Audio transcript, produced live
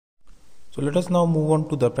So let us now move on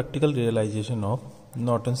to the practical realization of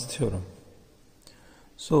Norton's theorem.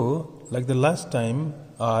 So like the last time,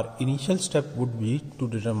 our initial step would be to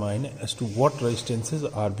determine as to what resistances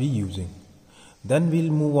are we using. Then we'll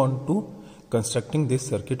move on to constructing this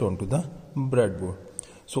circuit onto the breadboard.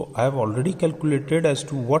 So I have already calculated as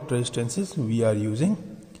to what resistances we are using.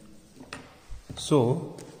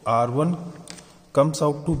 So R1 comes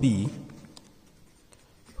out to be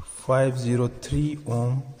 503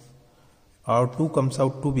 ohm, R2 comes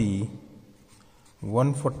out to be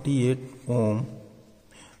 148 ohm,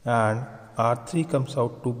 and R3 comes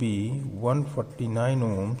out to be 149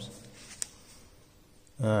 ohms,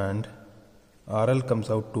 and RL comes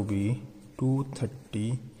out to be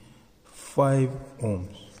 235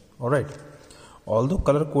 ohms. Alright, although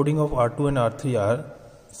color coding of R2 and R3 are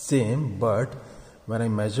same, but when I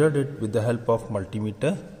measured it with the help of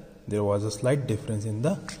multimeter, there was a slight difference in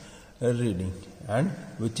the reading, and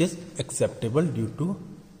which is acceptable due to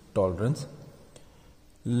tolerance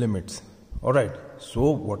limits. Alright, so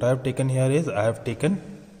what I have taken here is I have taken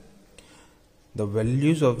the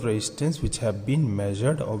values of resistance which have been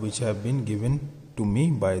measured or which have been given to me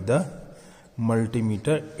by the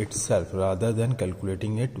multimeter itself rather than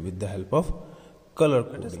calculating it with the help of color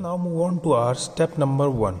coding. Let us now move on to our step number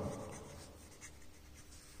 1.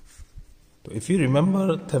 So if you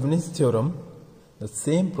remember Thevenin's theorem, the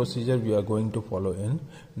same procedure we are going to follow in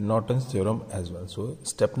Norton's theorem as well. So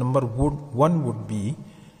step number 1 would be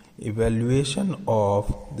evaluation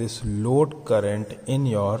of this load current in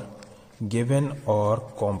your given or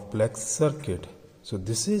complex circuit. So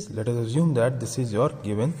this is, let us assume that this is your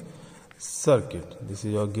given circuit. This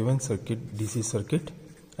is your given circuit, DC circuit,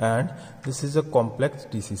 and this is a complex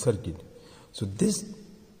DC circuit. So this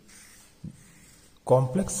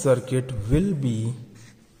complex circuit will be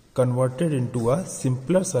converted into a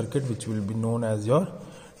simpler circuit which will be known as your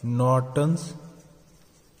Norton's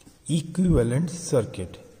equivalent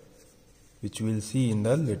circuit, which we will see in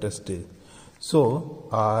the later stage. So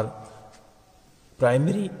our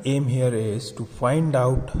primary aim here is to find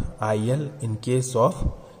out IL in case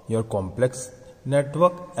of your complex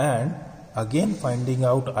network, and again finding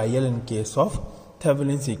out IL in case of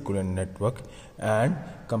Thevenin's equivalent network, and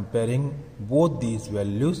comparing both these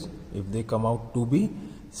values. If they come out to be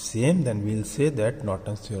same, then we will say that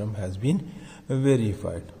Norton's theorem has been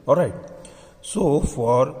verified. Alright, so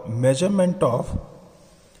for measurement of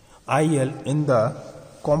IL in the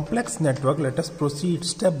complex network, let us proceed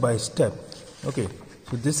step by step. Okay,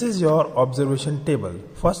 so this is your observation table.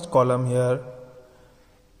 First column here,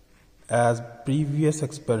 as previous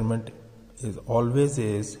experiment, is always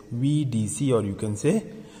is VDC, or you can say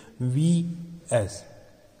VS,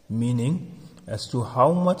 meaning as to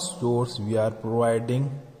how much source we are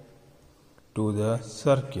providing to the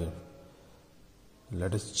circuit.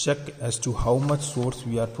 Let us check as to how much source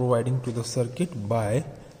we are providing to the circuit by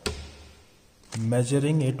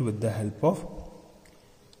measuring it with the help of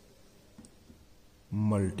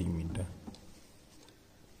multimeter.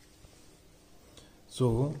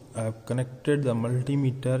 So I have connected the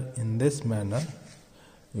multimeter in this manner.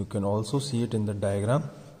 You can also see it in the diagram.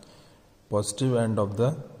 Positive end of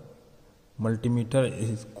the multimeter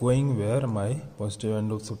is going where my positive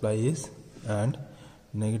end of supply is, and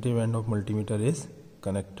negative end of multimeter is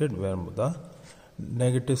connected where the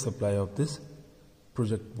negative supply of this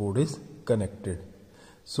project board is connected.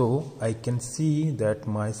 So I can see that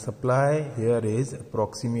my supply here is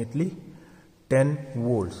approximately 10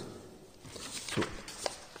 volts. So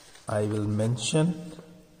I will mention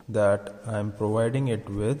that I am providing it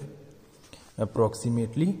with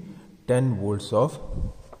approximately 10 volts of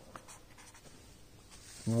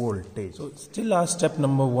voltage. So still our step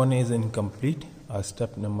number 1 is incomplete. Our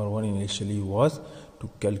step number 1 initially was to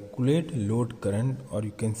calculate load current, or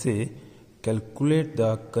you can say calculate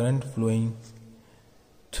the current flowing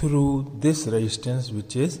through this resistance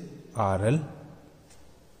which is RL.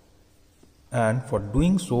 And for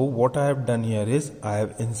doing so, what I have done here is I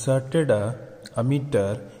have inserted a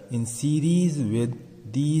ammeter in series with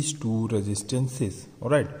these two resistances.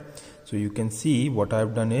 Alright, so you can see what I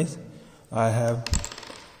have done is I have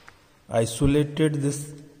isolated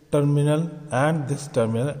this terminal and this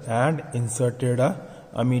terminal and inserted a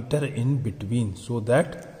ammeter in between, so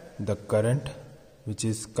that the current which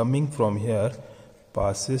is coming from here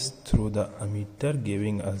passes through the ammeter,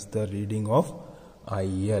 giving us the reading of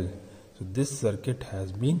IL. So this circuit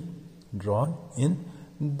has been drawn in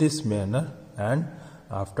this manner, and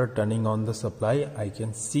after turning on the supply, I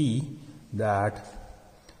can see that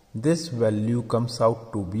this value comes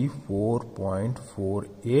out to be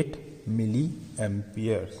 4.48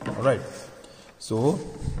 milliamperes. Alright, so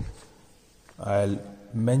I'll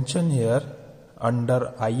mention here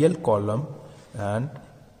under IL column, and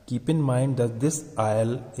keep in mind that this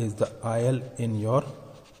IL is the IL in your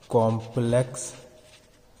complex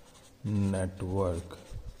network.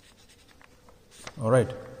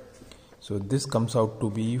 Alright, so this comes out to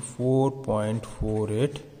be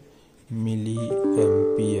 4.48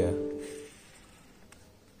 milliampere.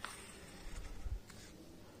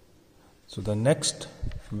 So the next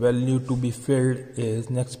value to be filled is,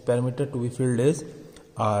 next parameter to be filled is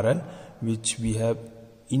RL, which we have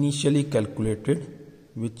initially calculated,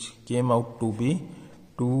 which came out to be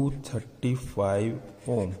 235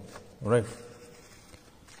 ohm. Right.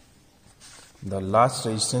 The last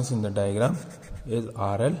resistance in the diagram is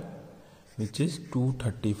RL, which is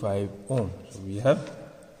 235 ohm. So we have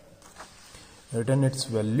written its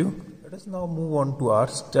value. Let us now move on to our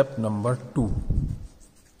step number 2.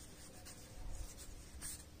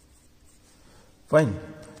 Fine.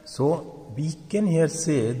 So we can here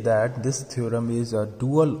say that this theorem is a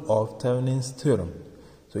dual of Thevenin's theorem.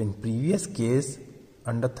 So in previous case,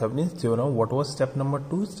 under Thevenin's theorem, what was step number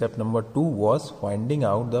 2? Step number 2 was finding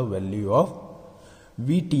out the value of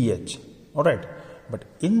VTH. Alright. But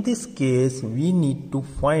in this case, we need to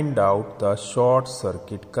find out the short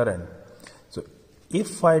circuit current. So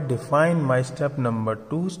if I define my step number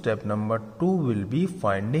 2 will be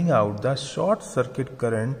finding out the short circuit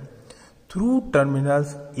current through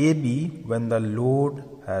terminals AB when the load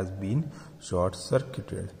has been short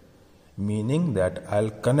circuited. Meaning that I'll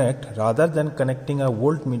connect, rather than connecting a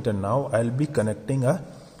voltmeter now, I'll be connecting a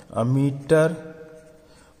ammeter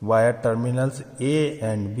via terminals A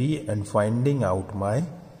and B and finding out my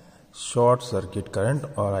short circuit current,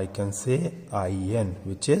 or I can say IN,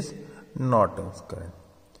 which is Norton's current.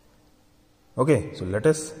 Okay, so let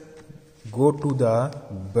us go to the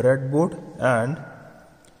breadboard, and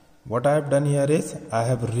what I have done here is I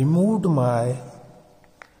have removed my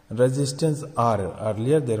resistance R.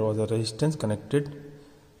 Earlier there was a resistance connected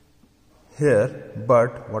here,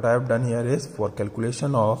 but what I have done here is, for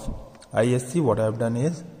calculation of ISC, what I have done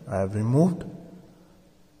is I have removed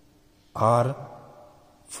R4,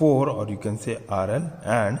 or you can say RL,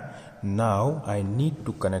 and now I need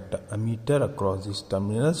to connect an ammeter across these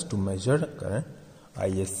terminals to measure current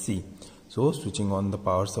ISC. So switching on the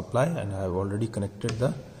power supply, and I have already connected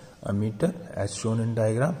the ammeter as shown in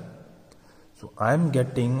diagram. So I am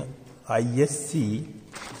getting ISC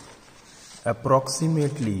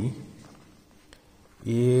approximately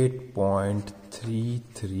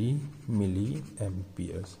 8.33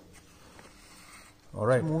 milliamperes.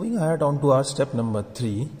 Alright, moving ahead on to our step number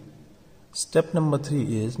 3. Step number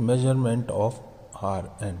 3 is measurement of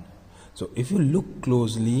Rn. So if you look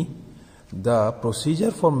closely, the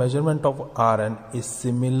procedure for measurement of Rn is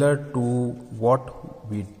similar to what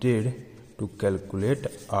we did to calculate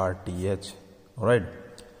RTH. Alright.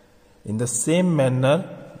 In the same manner,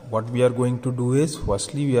 what we are going to do is,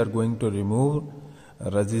 firstly we are going to remove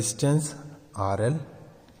resistance RL,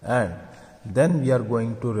 and then we are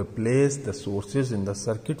going to replace the sources in the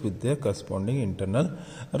circuit with their corresponding internal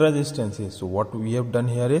resistances. So what we have done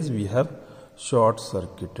here is we have short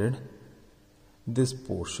circuited this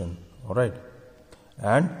portion. Alright.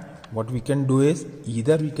 And what we can do is,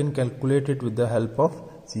 either we can calculate it with the help of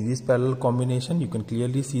series parallel combination. You can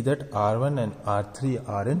clearly see that R1 and R3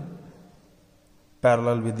 are in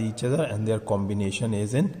parallel with each other, and their combination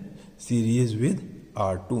is in series with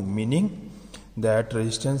R2, meaning that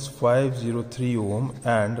resistance 503 ohm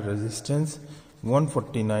and resistance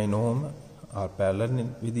 149 ohm are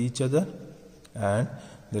parallel with each other, and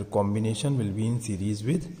their combination will be in series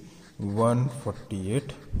with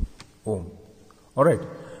 148 ohm. Alright.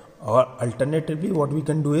 Or alternatively, what we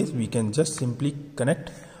can do is we can just simply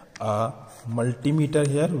connect a multimeter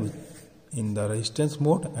here in the resistance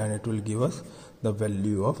mode, and it will give us the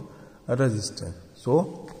value of resistance.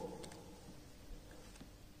 So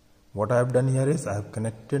what I have done here is I have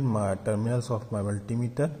connected my terminals of my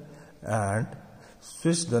multimeter and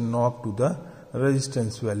switched the knob to the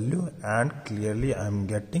resistance value, and clearly I am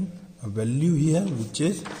getting a value here which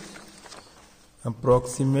is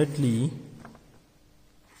approximately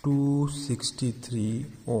 263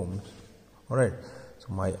 ohms. Alright, so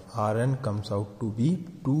my Rn comes out to be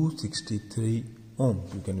 263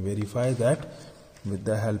 ohms. You can verify that with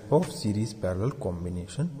the help of series parallel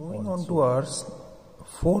combination. Moving on to our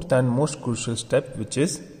fourth and most crucial step, which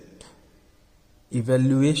is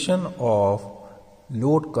evaluation of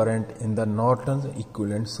load current in the Norton's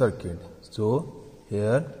equivalent circuit. So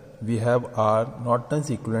here we have our Norton's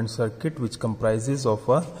equivalent circuit, which comprises of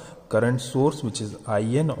a current source, which is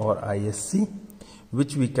IN or ISC,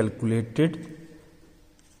 which we calculated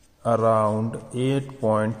around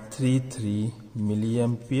 8.33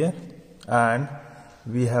 milliampere, and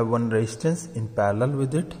we have one resistance in parallel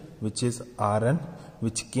with it, which is Rn,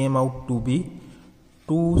 which came out to be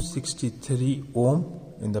 263 ohm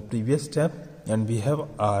in the previous step, and we have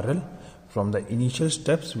RL from the initial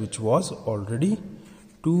steps, which was already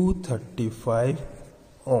 235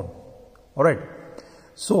 ohm. Alright,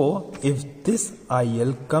 so if this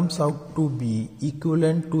IL comes out to be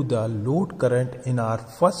equivalent to the load current in our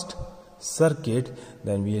first circuit,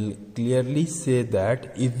 then we will clearly say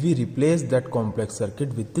that if we replace that complex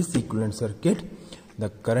circuit with this equivalent circuit, the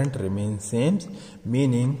current remains same,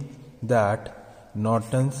 meaning that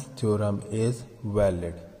Norton's theorem is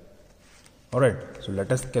valid. Alright, so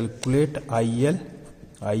let us calculate IL.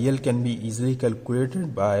 IL can be easily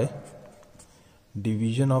calculated by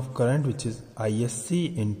division of current, which is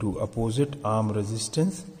ISC into opposite arm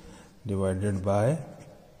resistance divided by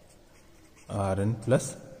Rn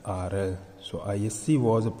plus RL. So ISC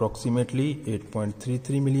was approximately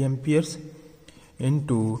 8.33 milliamperes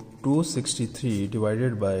into 263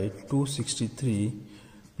 divided by 263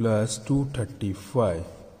 plus 235.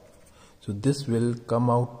 So this will come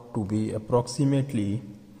out to be approximately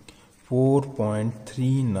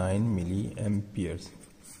 4.39 milliamperes.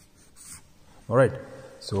 Alright,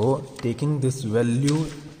 so taking this value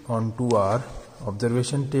onto our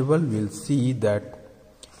observation table, we'll see that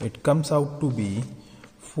it comes out to be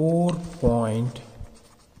 4.39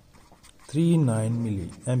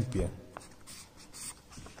 milliampere.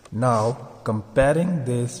 Now comparing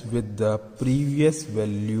this with the previous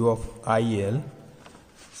value of IL,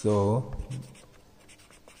 so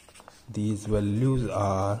these values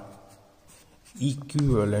are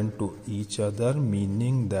equivalent to each other,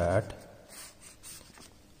 meaning that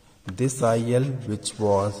this IL, which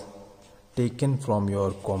was taken from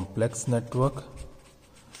your complex network,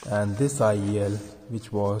 and this IL,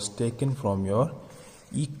 which was taken from your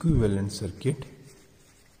equivalent circuit,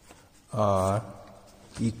 are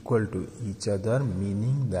equal to each other,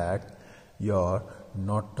 meaning that your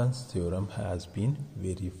Norton's theorem has been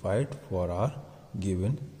verified for our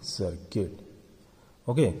given circuit.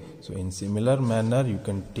 Okay, so in similar manner you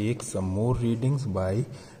can take some more readings by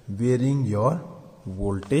varying your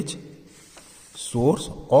voltage source,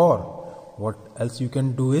 or what else you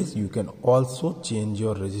can do is you can also change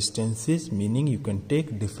your resistances, meaning you can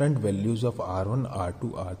take different values of R1,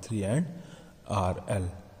 R2, R3 and RL.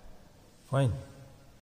 Fine.